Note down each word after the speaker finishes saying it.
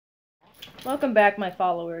Welcome back, my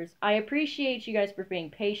followers. I appreciate you guys for being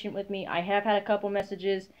patient with me. I have had a couple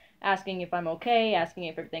messages asking if I'm okay, asking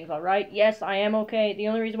if everything's alright. Yes, I am okay. The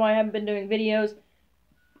only reason why I haven't been doing videos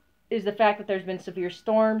is the fact that there's been severe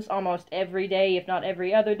storms almost every day, if not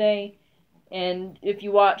every other day. And if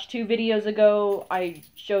you watch 2 videos ago, I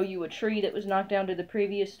show you a tree that was knocked down to the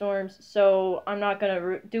previous storms. So I'm not going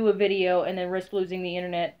to do a video and then risk losing the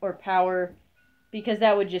internet or power because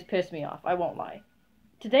that would just piss me off. I won't lie.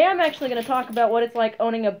 Today I'm actually going to talk about what it's like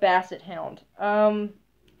owning a basset hound.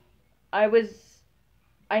 I was,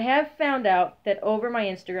 I have found out that over my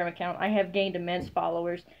Instagram account I have gained immense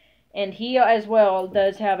followers, and he as well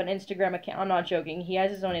does have an Instagram account. I'm not joking. He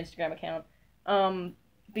has his own Instagram account.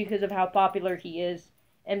 Because of how popular he is,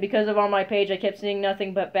 and because of on my page I kept seeing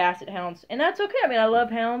nothing but basset hounds, and that's okay. I mean, I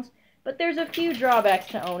love hounds, but there's a few drawbacks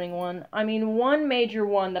to owning one. I mean, one major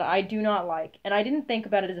one that I do not like, and I didn't think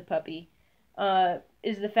about it as a puppy,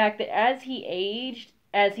 is the fact that as he aged,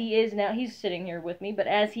 as he is now, he's sitting here with me, but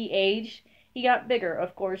as he aged, he got bigger,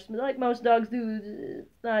 of course, like most dogs do.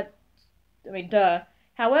 It's not, I mean, duh.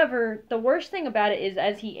 However, the worst thing about it is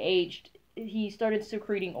as he aged, he started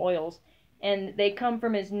secreting oils. And they come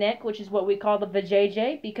from his neck, which is what we call the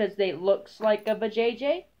vajayjay, because they looks like a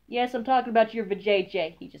vajayjay. Yes, I'm talking about your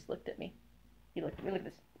vajayjay. He just looked at me. He looked at me. Look at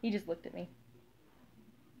this. He just looked at me.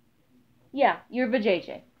 Yeah, your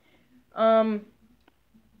vajayjay. Um,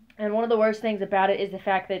 and one of the worst things about it is the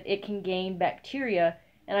fact that it can gain bacteria.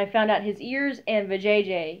 And I found out his ears and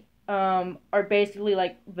vajayjay are basically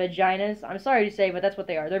like vaginas. I'm sorry to say, but that's what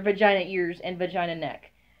they are. They're vagina ears and vagina neck.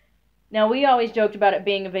 Now, we always joked about it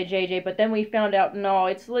being a vajayjay, but then we found out, no,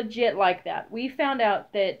 it's legit like that. We found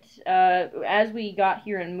out that as we got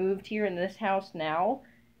here and moved here in this house now,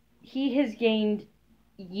 he has gained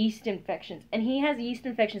yeast infections, and he has yeast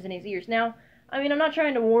infections in his ears. Now, I mean, I'm not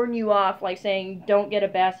trying to warn you off, like saying don't get a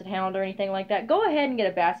basset hound or anything like that. Go ahead and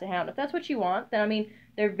get a basset hound. If that's what you want, then, I mean,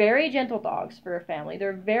 they're very gentle dogs for a family.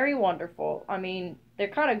 They're very wonderful. I mean, they're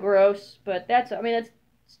kind of gross, but that's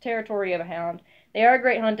territory of a hound. They are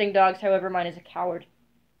great hunting dogs, however, mine is a coward.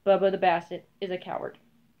 Bubba the Basset is a coward.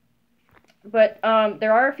 But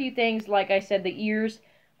there are a few things, like I said, the ears.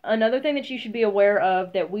 Another thing that you should be aware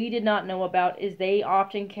of that we did not know about is they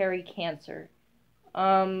often carry cancer.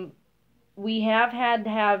 Um, we have had to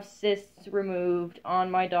have cysts removed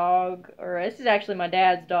on my dog, or this is actually my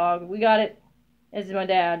dad's dog. We got it. This is my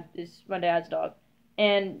dad. This is my dad's dog,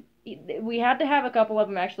 and we had to have a couple of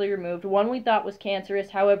them actually removed. One we thought was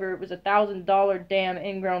cancerous, however, it was $1,000 damn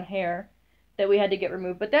ingrown hair that we had to get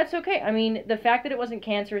removed. But that's okay. I mean, the fact that it wasn't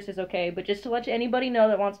cancerous is okay. But just to let anybody know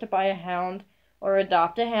that wants to buy a hound or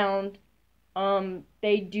adopt a hound,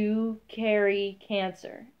 they do carry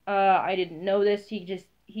cancer. I didn't know this.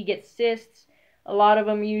 He gets cysts. A lot of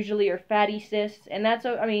them usually are fatty cysts, and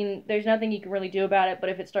I mean, there's nothing you can really do about it.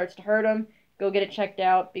 But if it starts to hurt him, go get it checked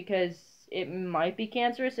out because it might be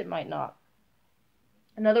cancerous, it might not.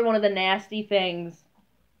 Another one of the nasty things.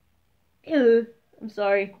 Ew, I'm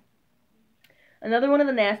sorry. Another one of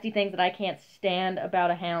the nasty things that I can't stand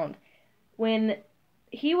about a hound. When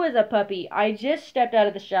he was a puppy, I just stepped out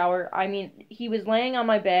of the shower. I mean, he was laying on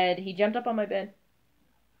my bed. He jumped up on my bed.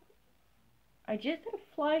 I just had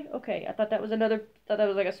a fly? Okay, thought that was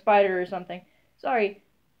like a spider or something. Sorry.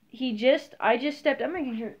 I just stepped, I'm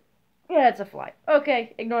making sure. Yeah, it's a fly.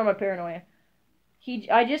 Okay, ignore my paranoia.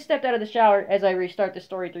 I just stepped out of the shower as I restart the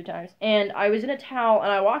story 3 times, and I was in a towel,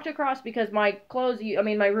 and I walked across because my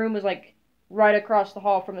my room was like right across the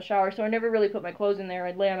hall from the shower, so I never really put my clothes in there.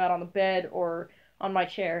 I'd lay them out on the bed or on my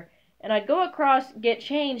chair, and I'd go across, get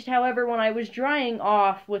changed. However, when I was drying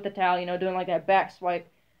off with the towel, doing like that back swipe,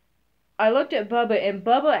 I looked at Bubba, and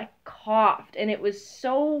Bubba coughed, and it was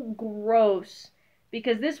so gross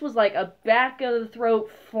because this was like a back of the throat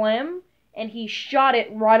phlegm, and he shot it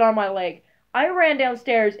right on my leg. I ran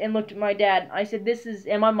downstairs and looked at my dad. I said,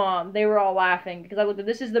 and my mom. They were all laughing because I looked at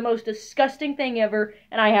this is the most disgusting thing ever,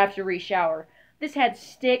 and I have to re-shower. This had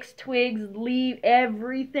sticks, twigs, leaf,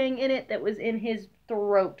 everything in it that was in his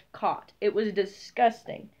throat caught. It was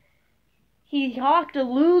disgusting. He hawked a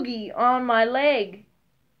loogie on my leg.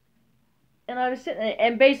 And I was sitting,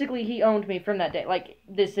 and basically he owned me from that day. Like,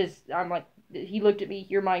 I'm like, he looked at me,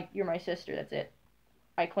 you're my sister, that's it.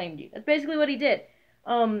 I claimed you. That's basically what he did.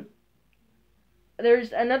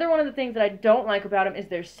 There's another one of the things that I don't like about them is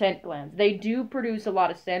their scent glands. They do produce a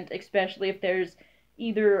lot of scent, especially if there's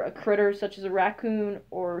either a critter such as a raccoon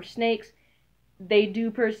or snakes. They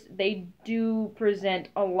do present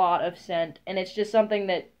a lot of scent, and it's just something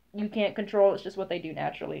that you can't control. It's just what they do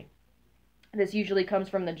naturally. This usually comes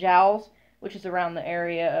from the jowls, which is around the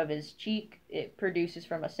area of his cheek. It produces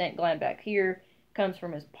from a scent gland back here, It comes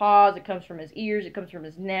from his paws, it comes from his ears, it comes from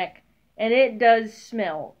his neck, and it does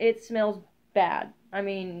smell. It smells bad. I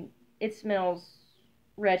mean, it smells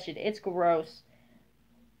wretched. It's gross.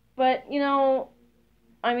 But,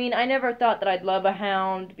 I mean, I never thought that I'd love a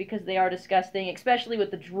hound because they are disgusting, especially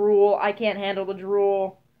with the drool. I can't handle the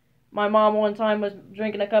drool. My mom one time was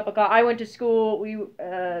drinking a cup of coffee. I went to school.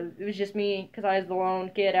 It was just me because I was the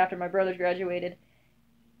lone kid after my brothers graduated.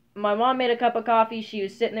 My mom made a cup of coffee. She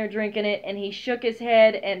was sitting there drinking it, and he shook his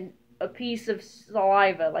head, and a piece of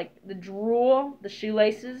saliva, like the drool, the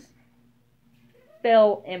shoelaces,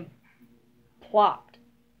 fell and plopped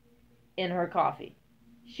in her coffee.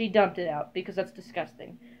 She dumped it out because that's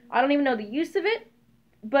disgusting. I don't even know the use of it,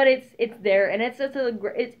 but it's there, and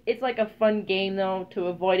it's like a fun game though to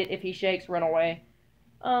avoid it. If he shakes, run away.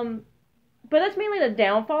 But that's mainly the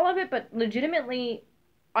downfall of it. But legitimately,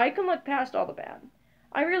 I can look past all the bad.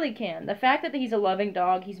 I really can. The fact that he's a loving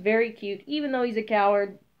dog, he's very cute, even though he's a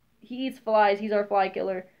coward. He eats flies. He's our fly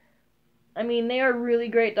killer. I mean, they are really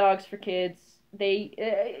great dogs for kids.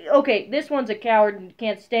 Okay, this one's a coward and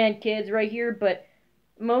can't stand kids right here, but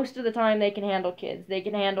most of the time they can handle kids. They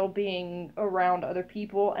can handle being around other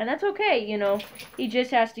people, and that's okay, He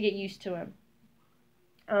just has to get used to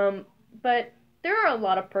him. But there are a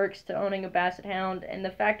lot of perks to owning a basset hound, and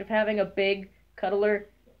the fact of having a big cuddler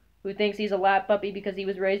who thinks he's a lap puppy because he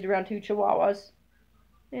was raised around 2 chihuahuas.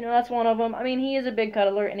 That's one of them. I mean, he is a big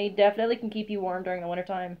cuddler, and he definitely can keep you warm during the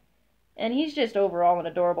wintertime. And he's just overall an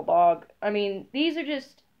adorable dog. I mean, these are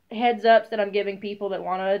just heads ups that I'm giving people that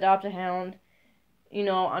want to adopt a hound.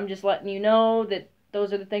 I'm just letting you know that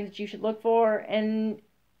those are the things that you should look for. And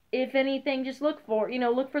if anything, just look for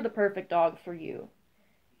the perfect dog for you.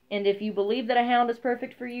 And if you believe that a hound is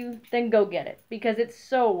perfect for you, then go get it. Because it's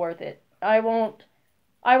so worth it. I won't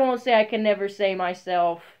say I can never say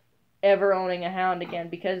myself ever owning a hound again.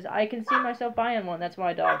 Because I can see myself buying one. That's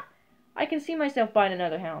my dog. I can see myself buying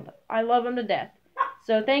another hound. I love him to death.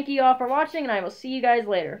 So thank you all for watching, and I will see you guys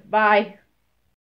later. Bye.